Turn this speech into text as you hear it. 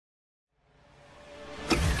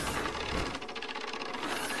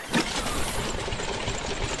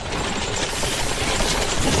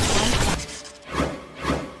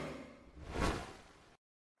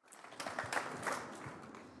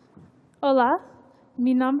Hola,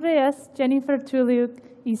 mi nombre es Jennifer Turliuk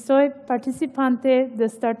y soy participante de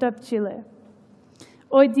Startup Chile.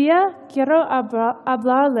 Hoy día quiero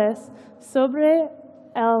hablarles sobre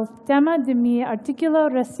el tema de mi artículo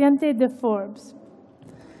reciente de Forbes.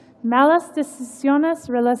 Malas decisiones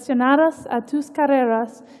relacionadas a tus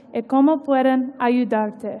carreras y cómo pueden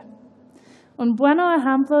ayudarte. Un buen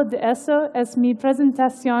ejemplo de eso es mi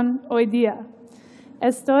presentación hoy día.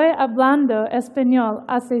 Estoy hablando español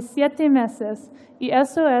hace 7 meses y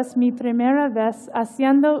eso es mi primera vez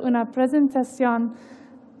haciendo una presentación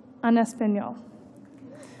en español.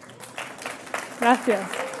 Gracias.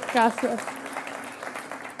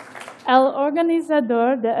 El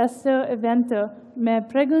organizador de este evento me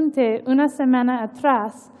preguntó una semana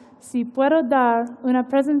atrás si puedo dar una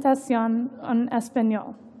presentación en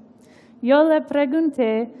español. Yo le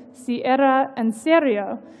pregunté si era en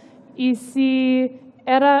serio y si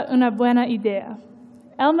era una buena idea.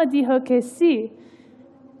 Él me dijo que sí.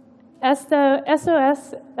 Eso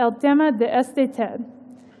es el tema de este TED.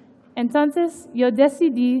 Entonces yo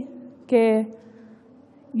decidí que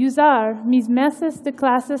usar mis meses de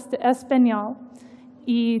clases de español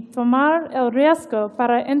y tomar el riesgo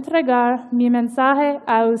para entregar mi mensaje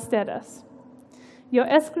a ustedes. Yo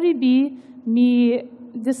escribí mi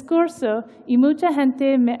discurso y mucha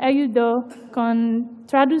gente me ayudó con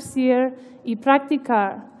traducir y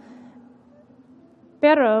practicar,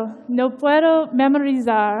 pero no puedo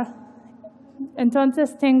memorizar,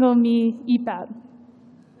 entonces tengo mi iPad.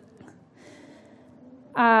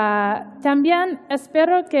 También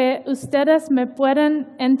espero que ustedes me puedan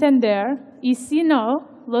entender y si no,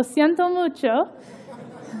 lo siento mucho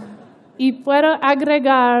y puedo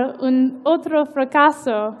agregar otro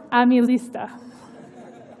fracaso a mi lista.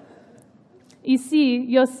 Y sí,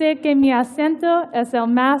 yo sé que mi acento es el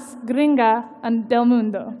más gringa del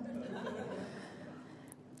mundo.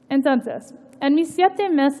 Entonces, en mis 7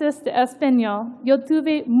 meses de español, yo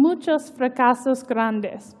tuve muchos fracasos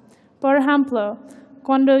grandes. Por ejemplo,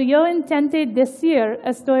 cuando yo intenté decir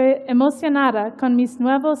estoy emocionada con mis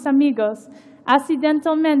nuevos amigos,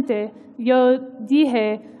 accidentalmente yo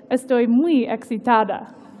dije estoy muy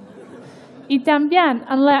excitada. Y también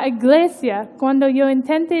en la iglesia, cuando yo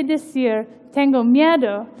intenté decir tengo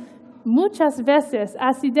miedo, muchas veces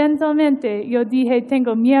accidentalmente yo dije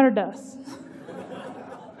tengo mierdas.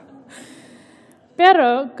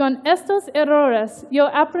 Pero con estos errores yo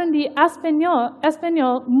aprendí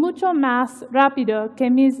español mucho más rápido que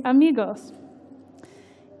mis amigos.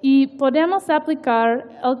 Y podemos aplicar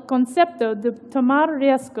el concepto de tomar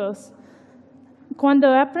riesgos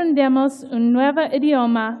cuando aprendemos un nuevo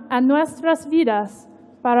idioma a nuestras vidas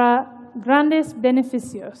para grandes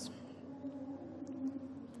beneficios.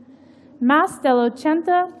 Más del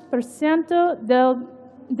 80%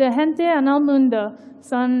 de gente en el mundo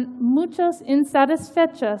son muchos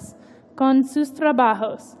insatisfechos con sus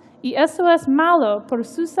trabajos y eso es malo por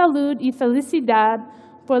su salud y felicidad,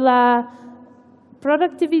 por la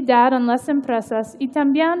productividad en las empresas y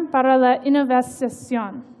también para la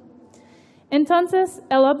innovación. Entonces,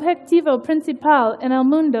 el objetivo principal en el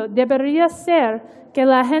mundo debería ser que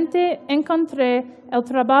la gente encuentre el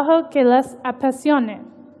trabajo que les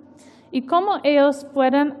apasione. ¿Y cómo ellos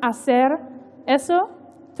pueden hacer eso?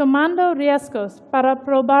 Tomando riesgos para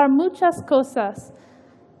probar muchas cosas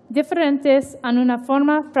diferentes en una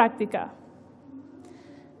forma práctica.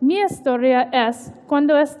 Mi historia es,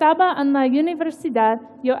 cuando estaba en la universidad,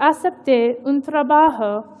 yo acepté un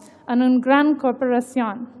trabajo en una gran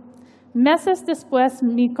corporación. Meses después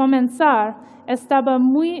de comenzar, estaba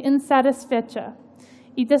muy insatisfecha.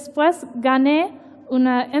 Y después gané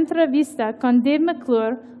una entrevista con Dave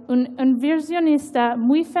McClure, un inversionista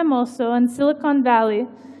muy famoso en Silicon Valley.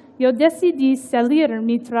 Yo decidí salir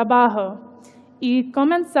mi trabajo y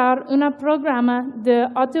comenzar un programa de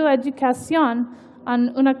autoeducación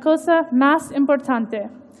en una cosa más importante.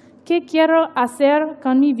 ¿Qué quiero hacer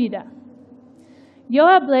con mi vida? Yo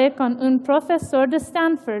hablé con un profesor de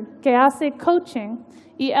Stanford que hace coaching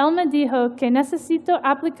y él me dijo que necesito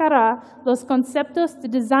aplicar los conceptos de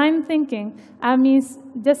design thinking a mis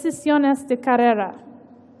decisiones de carrera,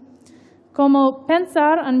 como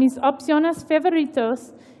pensar en mis opciones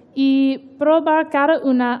favoritas y probar cada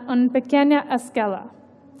una en pequeña escala.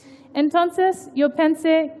 Entonces yo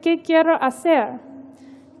pensé, ¿qué quiero hacer?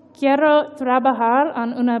 ¿Quiero trabajar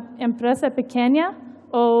en una empresa pequeña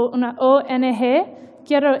o una ONG?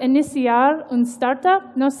 ¿Quiero iniciar un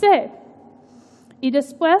startup? No sé. Y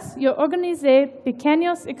después yo organicé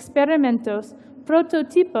pequeños experimentos,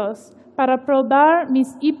 prototipos, para probar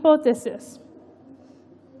mis hipótesis.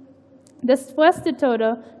 Después de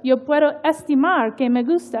todo, yo puedo estimar que me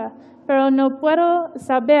gusta, pero no puedo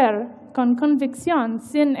saber con convicción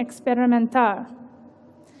sin experimentar.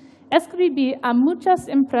 Escribí a muchas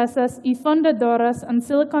empresas y fundadoras en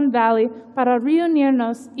Silicon Valley para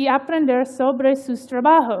reunirnos y aprender sobre sus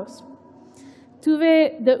trabajos.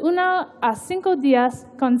 Tuve de 1 a 5 días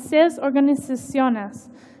con 6 organizaciones,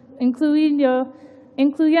 incluyendo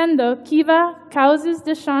Kiva, Causes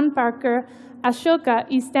de Sean Parker, Ashoka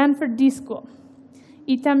y Stanford D-School.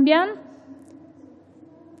 Y también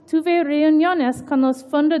tuve reuniones con los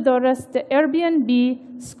fundadores de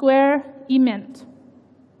Airbnb, Square y Mint.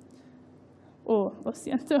 Oh, lo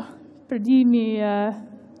siento, perdí mi...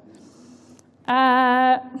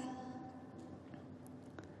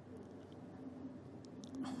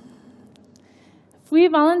 Fui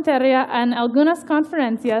voluntaria en algunas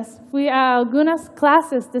conferencias, fui a algunas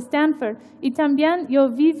clases de Stanford y también yo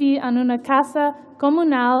viví en una casa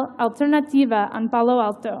comunal alternativa en Palo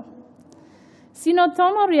Alto. Si no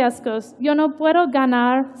tomo riesgos, yo no puedo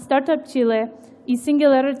ganar Startup Chile y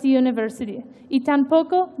Singularity University, y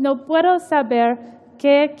tampoco no puedo saber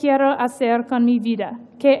qué quiero hacer con mi vida,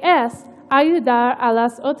 que es ayudar a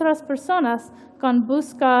las otras personas con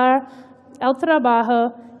buscar el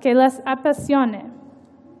trabajo que les apasione.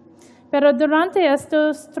 Pero durante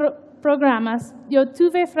estos programas yo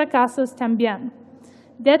tuve fracasos también.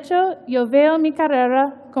 De hecho, yo veo mi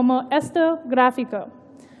carrera como esto gráfico,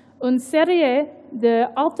 una serie de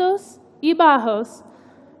altos y bajos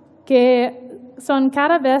que son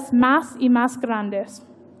cada vez más y más grandes.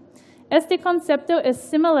 Este concepto es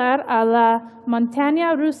similar a la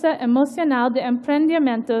montaña rusa emocional de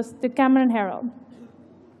emprendimientos de Cameron Herold.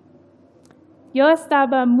 Yo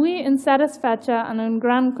estaba muy insatisfecha en una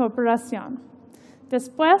gran corporación.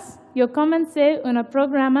 Después, yo comencé un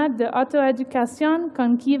programa de autoeducación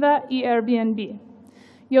con Kiva y Airbnb.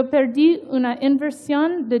 Yo perdí una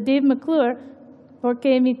inversión de Dave McClure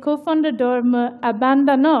porque mi cofundador me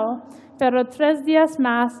abandonó, pero 3 días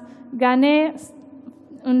más gané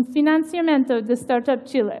un financiamiento de Startup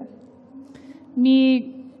Chile.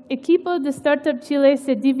 Mi equipo de Startup Chile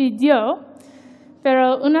se dividió,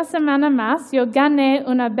 pero una semana más yo gané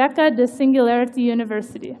una beca de Singularity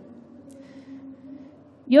University.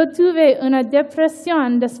 Yo tuve una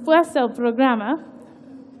depresión después del programa,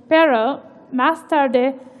 pero más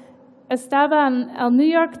tarde estaba en el New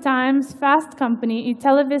York Times, Fast Company y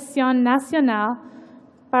Televisión Nacional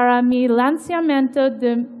para mi lanzamiento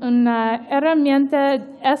de una herramienta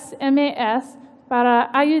SMS para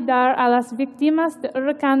ayudar a las víctimas del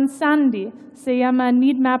huracán Sandy. Se llama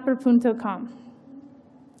needmapper.com.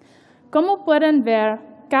 Como pueden ver,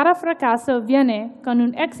 cada fracaso viene con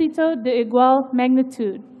un éxito de igual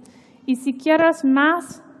magnitud. Y si quieres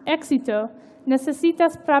más éxito,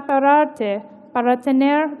 necesitas prepararte para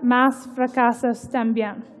tener más fracasos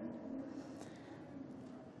también.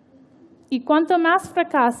 Y cuanto más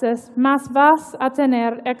fracases, más vas a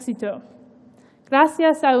tener éxito.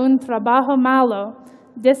 Gracias a un trabajo malo,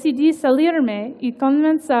 decidí salirme y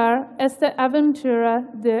comenzar esta aventura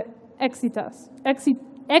de éxitos.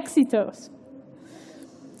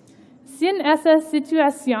 Sin esa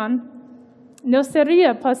situación, no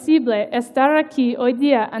sería posible estar aquí hoy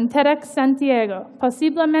día en TEDxSantiago,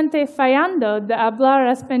 posiblemente fallando de hablar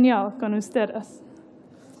español con ustedes.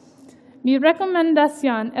 Mi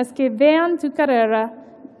recomendación es que vean tu carrera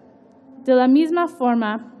de la misma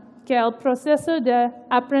forma que el proceso de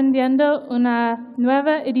aprendiendo una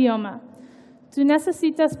nueva idioma. Tú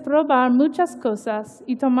necesitas probar muchas cosas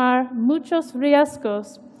y tomar muchos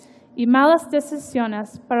riesgos y malas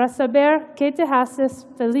decisiones para saber qué te hace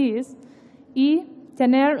feliz y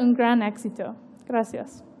tener un gran éxito.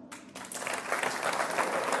 Gracias.